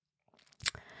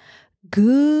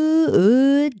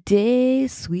Good day,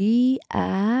 sweet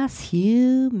ass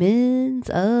humans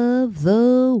of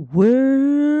the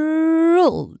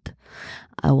world.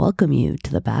 I welcome you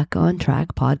to the Back on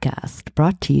Track podcast,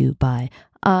 brought to you by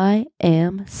I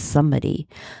Am Somebody.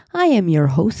 I am your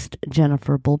host,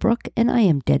 Jennifer Bulbrook, and I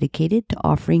am dedicated to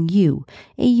offering you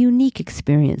a unique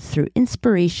experience through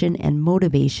inspiration and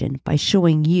motivation by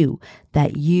showing you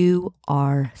that you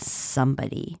are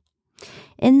somebody.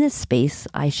 In this space,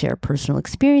 I share personal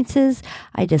experiences,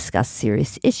 I discuss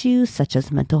serious issues such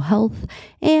as mental health,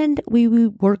 and we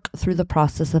work through the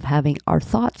process of having our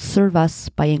thoughts serve us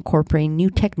by incorporating new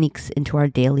techniques into our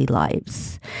daily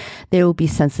lives. There will be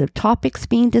sensitive topics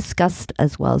being discussed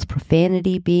as well as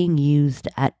profanity being used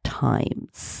at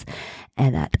times.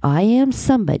 And at I Am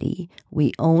Somebody,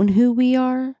 we own who we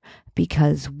are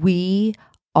because we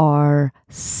are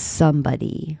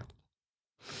somebody.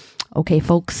 Okay,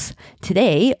 folks,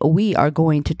 today we are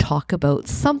going to talk about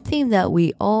something that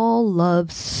we all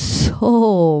love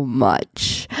so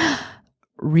much.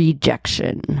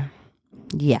 Rejection.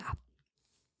 Yeah.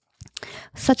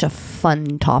 Such a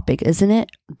fun topic, isn't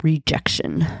it?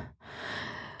 Rejection.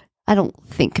 I don't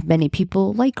think many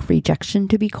people like rejection,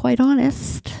 to be quite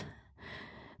honest.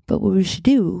 But what we should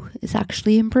do is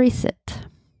actually embrace it.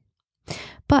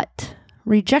 But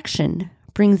rejection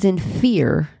brings in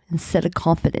fear instead of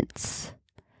confidence.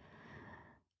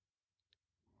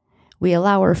 We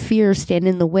allow our fear stand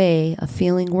in the way of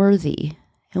feeling worthy,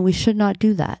 and we should not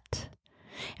do that.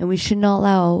 And we should not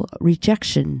allow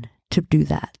rejection to do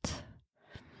that.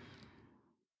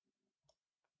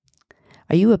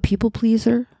 Are you a people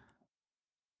pleaser?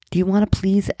 Do you want to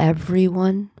please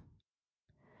everyone?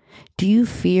 Do you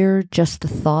fear just the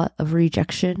thought of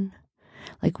rejection?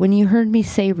 Like when you heard me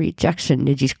say rejection,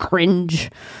 did you cringe?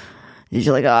 Did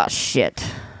you oh shit?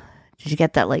 Did you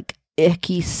get that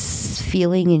icky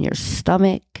feeling in your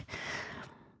stomach?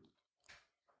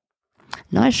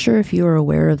 Not sure if you are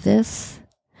aware of this,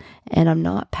 and I'm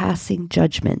not passing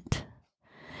judgment.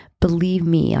 Believe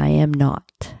me, I am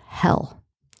not. Hell,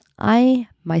 I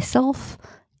myself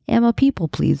am a people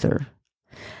pleaser,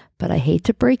 but I hate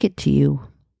to break it to you.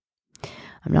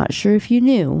 I'm not sure if you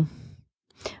knew,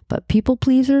 but people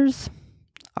pleasers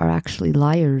are actually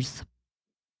liars.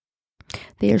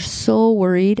 They are so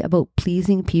worried about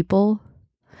pleasing people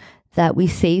that we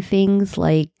say things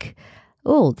like,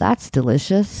 oh, that's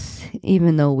delicious,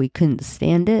 even though we couldn't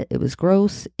stand it. It was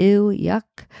gross, ew, yuck.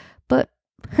 But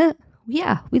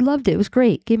yeah, we loved it. It was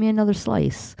great. Give me another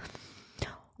slice.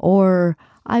 Or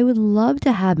I would love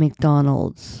to have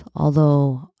McDonald's,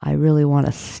 although I really want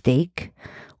a steak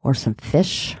or some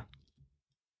fish.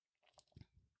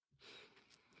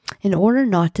 In order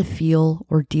not to feel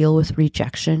or deal with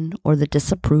rejection or the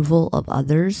disapproval of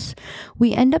others,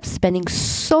 we end up spending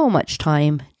so much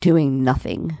time doing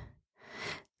nothing.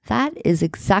 That is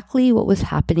exactly what was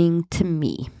happening to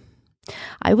me.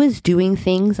 I was doing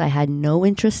things I had no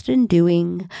interest in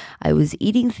doing. I was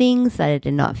eating things that I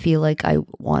did not feel like I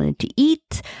wanted to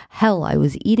eat. Hell, I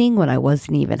was eating when I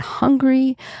wasn't even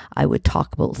hungry. I would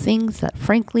talk about things that,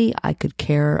 frankly, I could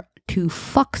care two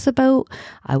fucks about.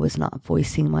 I was not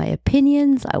voicing my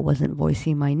opinions. I wasn't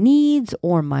voicing my needs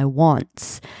or my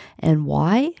wants. And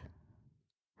why?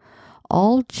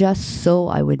 All just so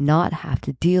I would not have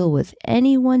to deal with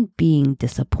anyone being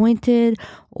disappointed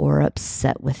or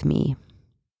upset with me.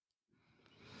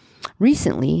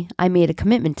 Recently, I made a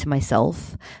commitment to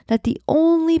myself that the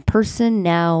only person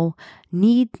now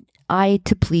need I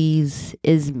to please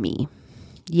is me.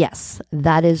 Yes,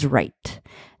 that is right.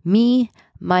 Me,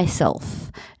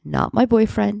 myself, not my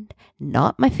boyfriend,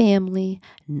 not my family,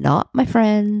 not my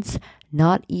friends,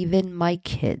 not even my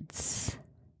kids.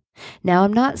 Now,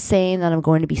 I'm not saying that I'm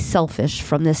going to be selfish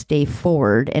from this day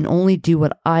forward and only do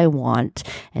what I want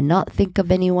and not think of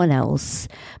anyone else.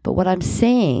 But what I'm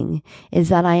saying is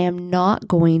that I am not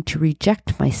going to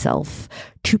reject myself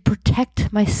to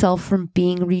protect myself from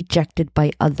being rejected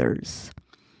by others.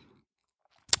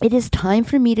 It is time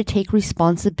for me to take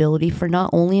responsibility for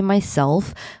not only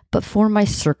myself, but for my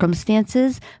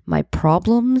circumstances, my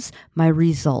problems, my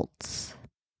results.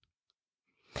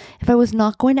 If I was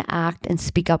not going to act and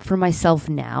speak up for myself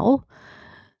now,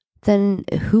 then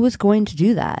who was going to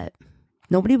do that?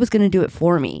 Nobody was going to do it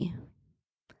for me.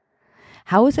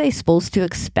 How was I supposed to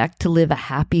expect to live a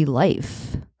happy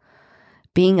life?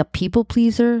 Being a people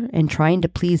pleaser and trying to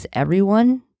please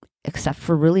everyone except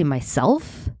for really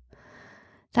myself?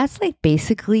 That's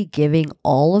basically giving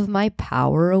all of my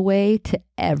power away to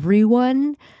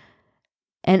everyone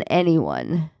and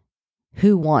anyone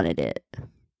who wanted it,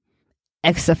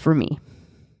 except for me.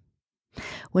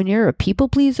 When you're a people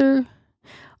pleaser,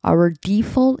 Our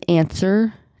default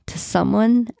answer to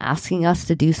someone asking us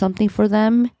to do something for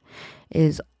them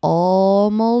is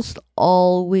almost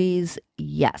always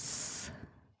yes.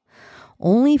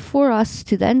 Only for us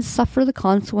to then suffer the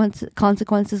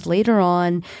consequences later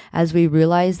on as we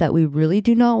realize that we really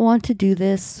do not want to do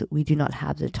this. We do not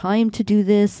have the time to do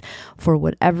this. For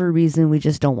whatever reason, we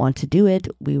just don't want to do it.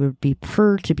 We would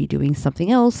prefer to be doing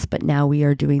something else, but now we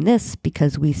are doing this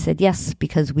because we said yes,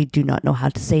 because we do not know how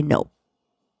to say no.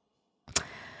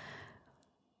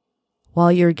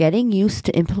 While you're getting used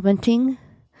to implementing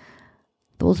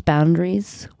those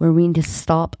boundaries where we need to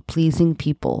stop pleasing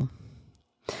people,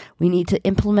 we need to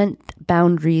implement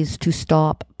boundaries to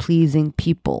stop pleasing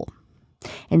people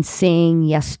and saying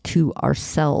yes to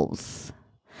ourselves.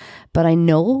 But I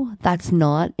know that's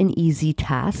not an easy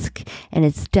task, and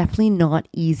it's definitely not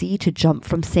easy to jump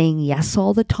from saying yes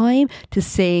all the time to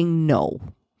saying no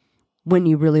when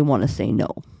you really want to say no.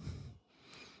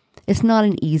 It's not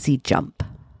an easy jump.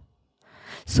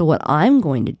 So what I'm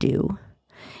going to do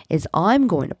is I'm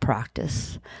going to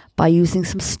practice by using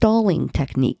some stalling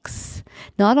techniques.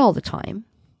 Not all the time,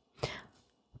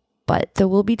 but there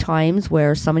will be times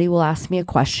where somebody will ask me a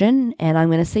question and I'm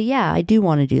going to say, yeah, I do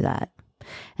want to do that.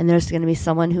 And there's going to be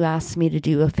someone who asks me to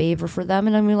do a favor for them.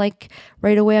 And I'm like,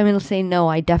 right away, I'm going to say, no,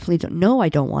 I definitely don't. No, I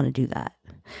don't want to do that.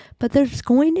 But there's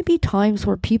going to be times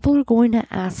where people are going to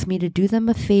ask me to do them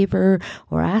a favor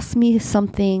or ask me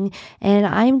something, and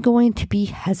I'm going to be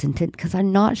hesitant because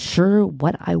I'm not sure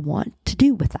what I want to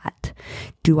do with that.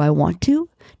 Do I want to?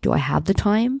 Do I have the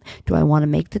time? Do I want to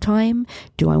make the time?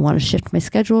 Do I want to shift my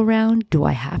schedule around? Do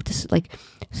I have to,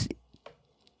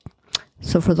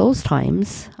 So for those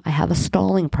times, I have a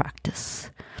stalling practice.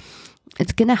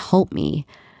 It's going to help me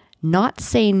not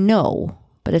say no,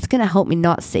 but it's going to help me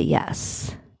not say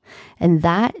yes. And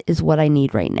that is what I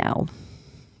need right now.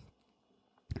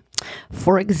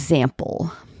 For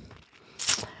example,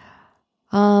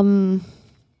 my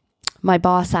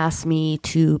boss asked me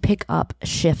to pick up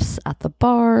shifts at the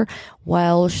bar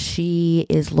while she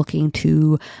is looking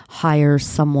to hire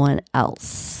someone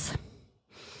else.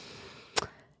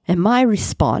 And my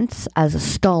response as a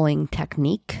stalling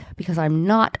technique, because I'm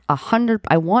not 100,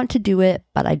 I want to do it,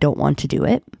 but I don't want to do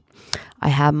it. I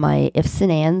have my ifs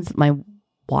and ands, my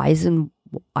whys and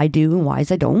I do and whys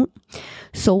I don't.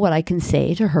 So what I can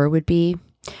say to her would be,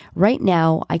 right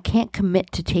now, I can't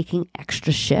commit to taking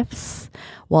extra shifts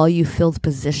while you fill the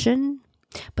position,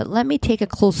 but let me take a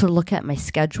closer look at my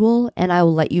schedule and I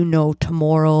will let you know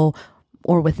tomorrow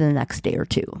or within the next day or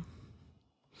two.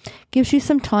 Gives you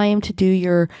some time to do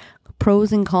your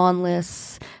pros and con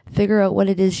lists, figure out what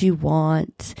it is you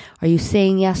want. Are you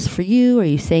saying yes for you? Are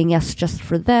you saying yes just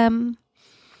for them?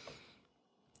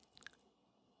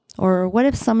 Or what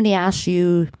if somebody asks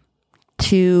you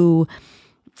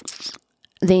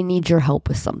they need your help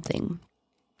with something?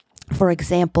 For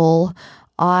example,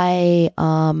 I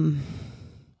I'm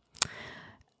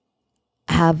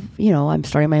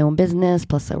starting my own business,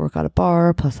 plus I work at a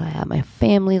bar, plus I have my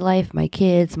family life, my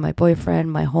kids, my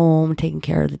boyfriend, my home, taking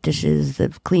care of the dishes, the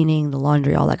cleaning, the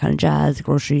laundry, all that kind of jazz,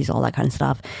 groceries, all that kind of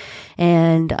stuff.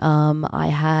 And I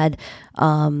had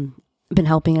been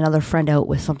helping another friend out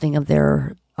with something of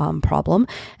their problem.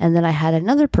 And then I had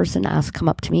another person come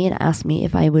up to me and ask me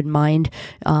if I would mind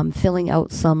filling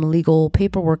out some legal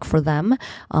paperwork for them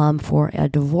for a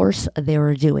divorce they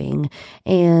were doing.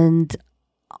 And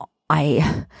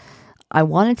I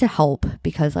wanted to help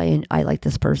because I like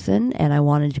this person and I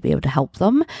wanted to be able to help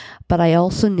them. But I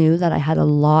also knew that I had a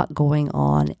lot going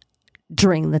on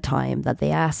during the time that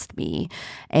they asked me.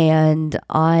 And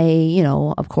I,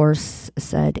 of course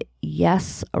said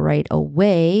yes right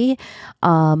away.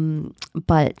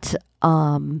 But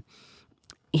the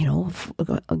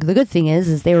good thing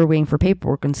is they were waiting for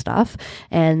paperwork and stuff.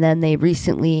 And then they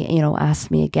recently,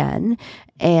 asked me again.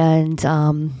 And,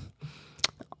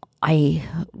 I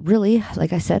really,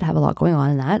 like I said, have a lot going on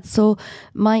in that. So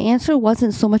my answer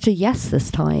wasn't so much a yes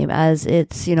this time as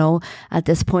it's, at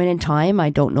this point in time, I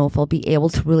don't know if I'll be able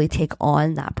to really take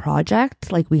on that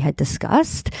project like we had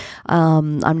discussed.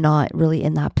 I'm not really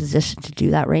in that position to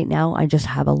do that right now. I just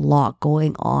have a lot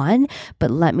going on, but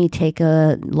let me take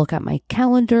a look at my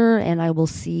calendar and I will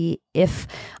see if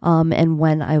and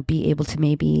when I'll be able to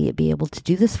maybe be able to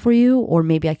do this for you, or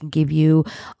maybe I can give you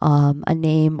a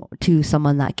name to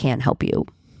someone that can help you.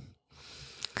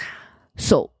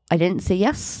 So I didn't say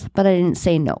yes, but I didn't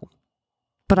say no.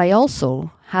 But I also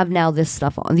have now this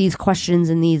stuff on these questions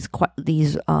and these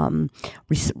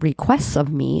requests of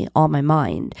me on my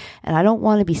mind, and I don't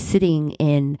want to be sitting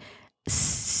in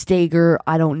stagger,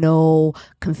 I don't know,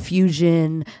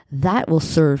 confusion. That will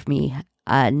serve me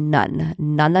None.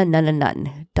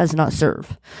 Does not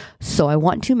serve. So I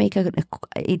want to make a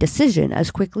decision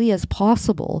as quickly as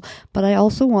possible, but I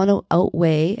also want to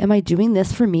outweigh, am I doing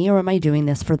this for me or am I doing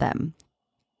this for them?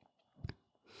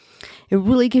 It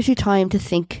really gives you time to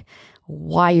think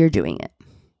why you're doing it.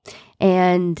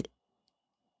 And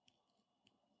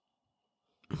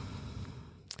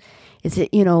is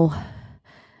it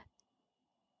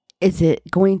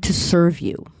going to serve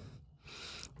you?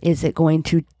 Is it going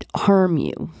to harm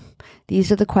you?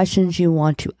 These are the questions you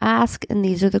want to ask, and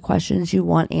these are the questions you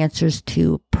want answers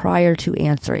to prior to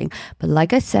answering. But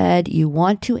like I said, you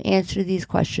want to answer these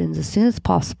questions as soon as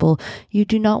possible. You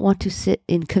do not want to sit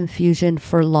in confusion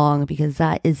for long, because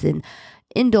that is an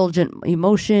indulgent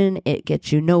emotion. It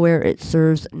gets you nowhere. It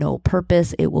serves no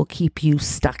purpose. It will keep you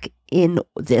stuck in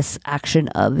this action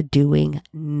of doing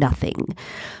nothing.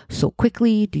 So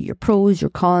quickly do your pros, your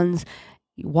cons,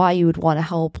 why you would want to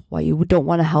help, why you don't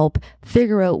want to help,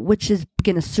 figure out which is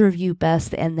going to serve you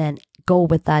best, and then go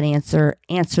with that answer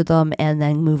them, and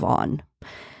then move on.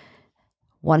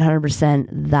 100%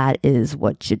 that is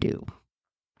what you do.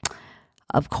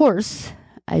 Of course,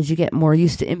 as you get more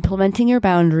used to implementing your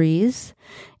boundaries,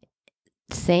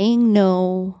 saying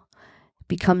no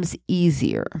becomes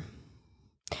easier.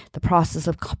 The process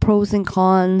of pros and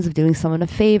cons of doing someone a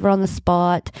favor on the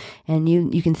spot, and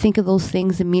you can think of those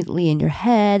things immediately in your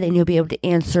head, and you'll be able to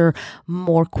answer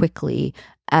more quickly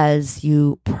as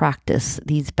you practice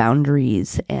these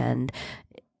boundaries and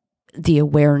the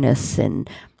awareness and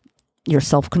your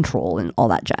self-control and all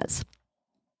that jazz.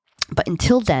 But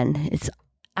until then, it's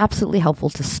absolutely helpful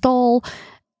to stall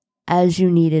as you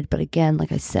needed. But again,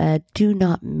 like I said, do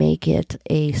not make it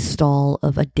a stall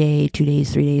of a day, 2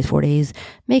 days, 3 days, 4 days.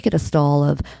 Make it a stall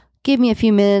of, give me a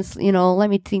few minutes, let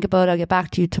me think about it. I'll get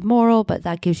back to you tomorrow. But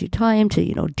that gives you time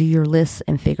to, do your list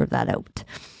and figure that out.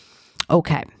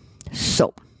 Okay.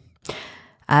 So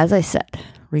as I said,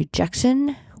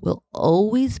 rejection will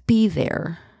always be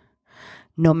there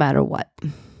no matter what.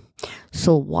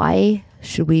 So why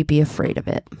should we be afraid of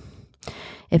it?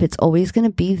 If it's always going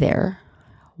to be there,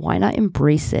 why not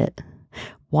embrace it?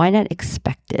 Why not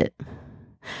expect it?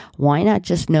 Why not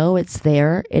just know it's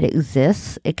there, it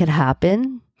exists, it could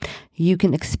happen, you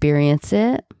can experience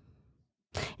it.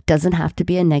 It doesn't have to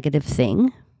be a negative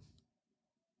thing.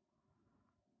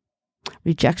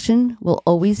 Rejection will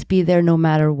always be there no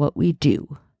matter what we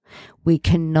do. We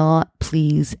cannot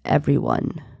please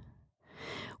everyone.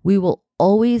 We will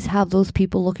always have those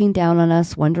people looking down on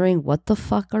us, wondering what the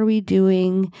fuck are we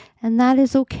doing? And that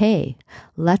is okay.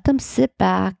 Let them sit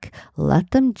back. Let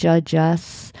them judge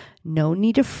us. No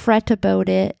need to fret about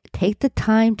it. Take the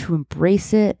time to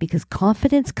embrace it, because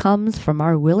confidence comes from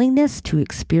our willingness to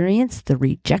experience the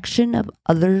rejection of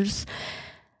others.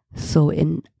 So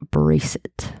embrace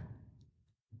it.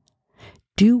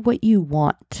 Do what you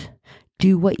want.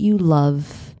 Do what you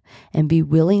love. And be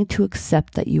willing to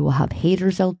accept that you will have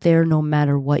haters out there no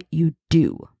matter what you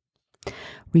do.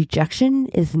 Rejection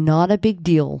is not a big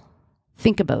deal.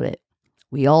 Think about it.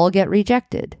 We all get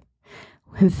rejected.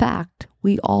 In fact,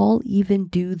 we all even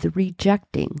do the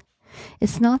rejecting.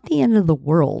 It's not the end of the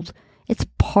world. It's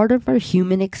part of our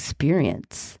human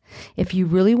experience. If you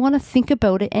really want to think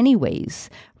about it anyways,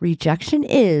 rejection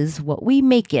is what we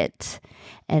make it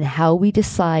and how we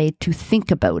decide to think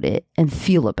about it and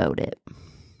feel about it.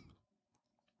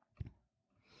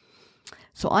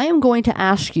 So I am going to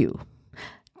ask you,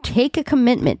 make a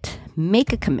commitment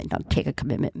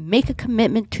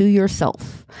to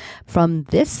yourself. From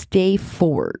this day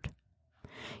forward,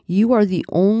 you are the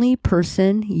only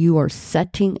person you are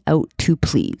setting out to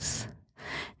please.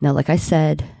 Now, like I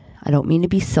said, I don't mean to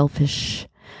be selfish.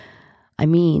 I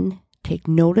mean, take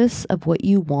notice of what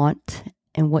you want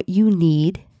and what you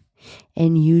need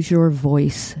and use your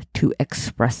voice to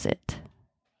express it.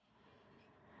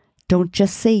 Don't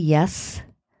just say yes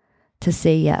to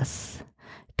say yes.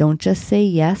 Don't just say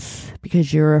yes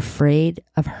because you're afraid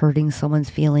of hurting someone's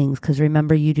feelings, because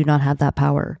remember, you do not have that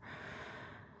power.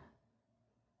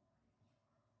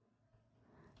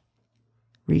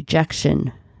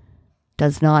 Rejection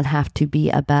does not have to be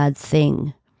a bad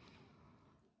thing.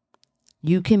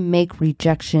 You can make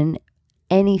rejection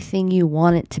anything you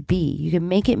want it to be. You can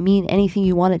make it mean anything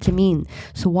you want it to mean.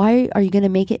 So why are you going to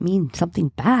make it mean something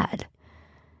bad?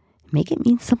 Make it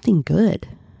mean something good.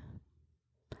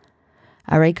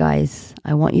 All right, guys,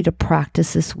 I want you to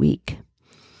practice this week.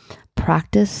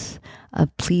 Practice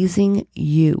of pleasing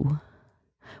you.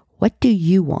 What do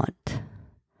you want?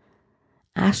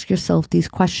 Ask yourself these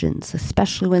questions,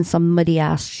 especially when somebody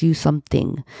asks you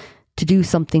something, to do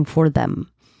something for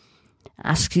them,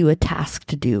 asks you a task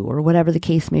to do, or whatever the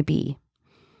case may be.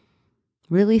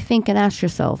 Really think and ask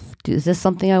yourself, is this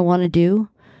something I want to do?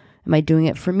 Am I doing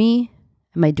it for me?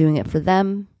 Am I doing it for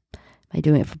them? Am I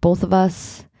doing it for both of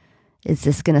us? Is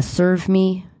this going to serve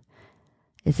me?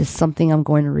 Is this something I'm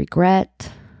going to regret?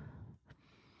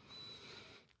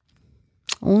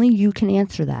 Only you can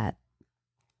answer that.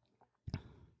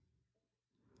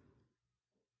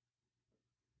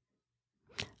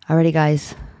 Alrighty,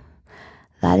 guys.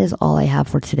 That is all I have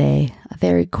for today. A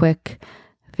very quick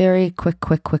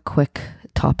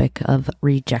topic of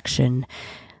rejection.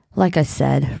 Like I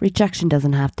said, rejection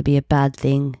doesn't have to be a bad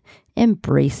thing.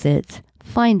 Embrace it.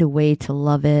 Find a way to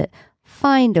love it.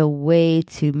 Find a way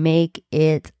to make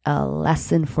it a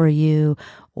lesson for you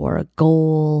or a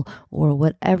goal or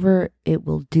whatever it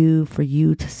will do for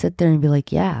you to sit there and be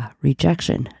like, yeah,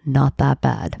 rejection, not that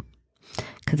bad.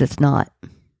 Because it's not.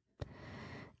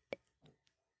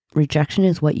 Rejection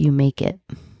is what you make it.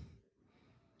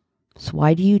 So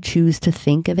why do you choose to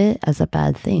think of it as a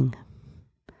bad thing?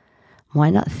 Why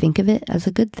not think of it as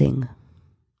a good thing?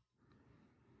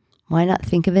 Why not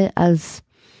think of it as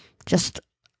just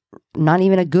not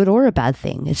even a good or a bad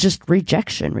thing? It's just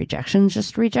rejection. Rejection is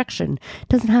just rejection. It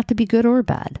doesn't have to be good or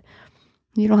bad.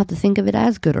 You don't have to think of it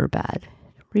as good or bad.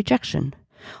 Rejection.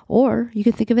 Or you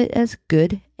can think of it as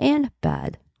good and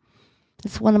bad.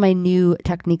 It's one of my new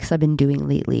techniques I've been doing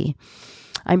lately.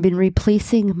 I've been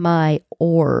replacing my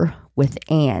or with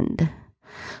and.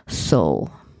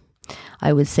 So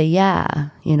I would say, yeah,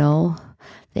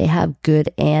 they have good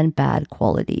and bad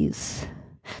qualities.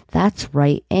 That's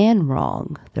right and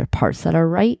wrong. There are parts that are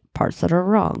right, parts that are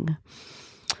wrong.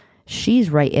 She's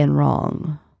right and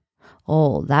wrong.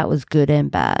 Oh, that was good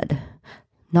and bad.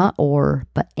 Not or,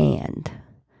 but and.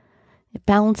 It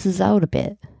balances out a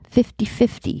bit.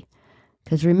 50-50.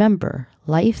 Because remember,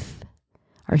 life,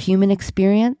 our human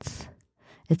experience,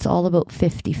 it's all about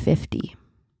 50-50.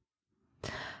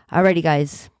 Alrighty,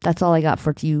 guys, that's all I got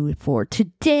for you for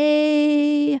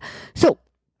today. So,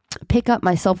 pick up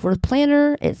my self-worth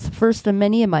planner. It's the first of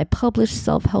many of my published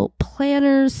self-help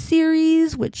planners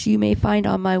series, which you may find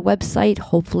on my website.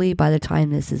 Hopefully, by the time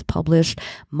this is published,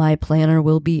 my planner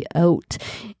will be out.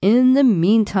 In the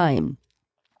meantime,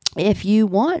 if you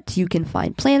want, you can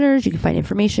find planners, you can find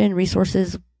information,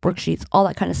 resources, worksheets, all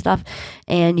that kind of stuff.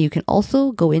 And you can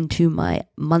also go into my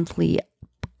monthly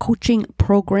coaching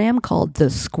program called The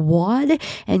Squad,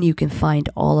 and you can find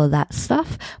all of that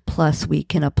stuff. Plus, we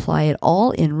can apply it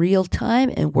all in real time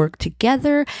and work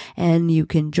together. And you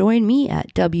can join me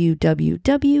at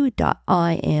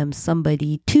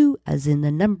www.iamsomebody2, as in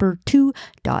the number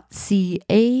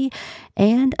 2.ca,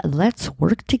 and let's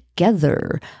work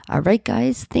together. All right,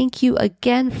 guys, thank you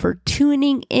again for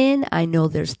tuning in. I know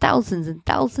there's thousands and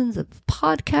thousands of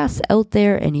podcasts out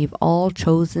there, and you've all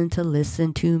chosen to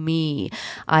listen to me.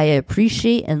 I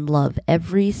appreciate and love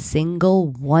every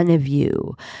single one of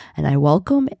you, and I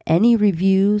welcome any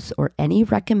reviews or any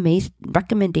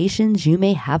recommendations you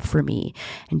may have for me.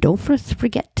 And don't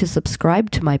forget to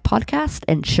subscribe to my podcast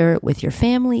and share it with your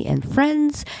family and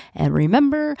friends. And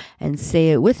remember, and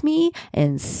say it with me,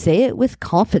 and say it with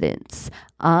confidence,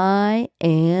 I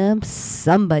am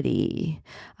somebody.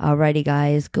 Alrighty,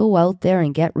 guys, go out there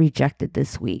and get rejected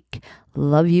this week.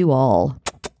 Love you all.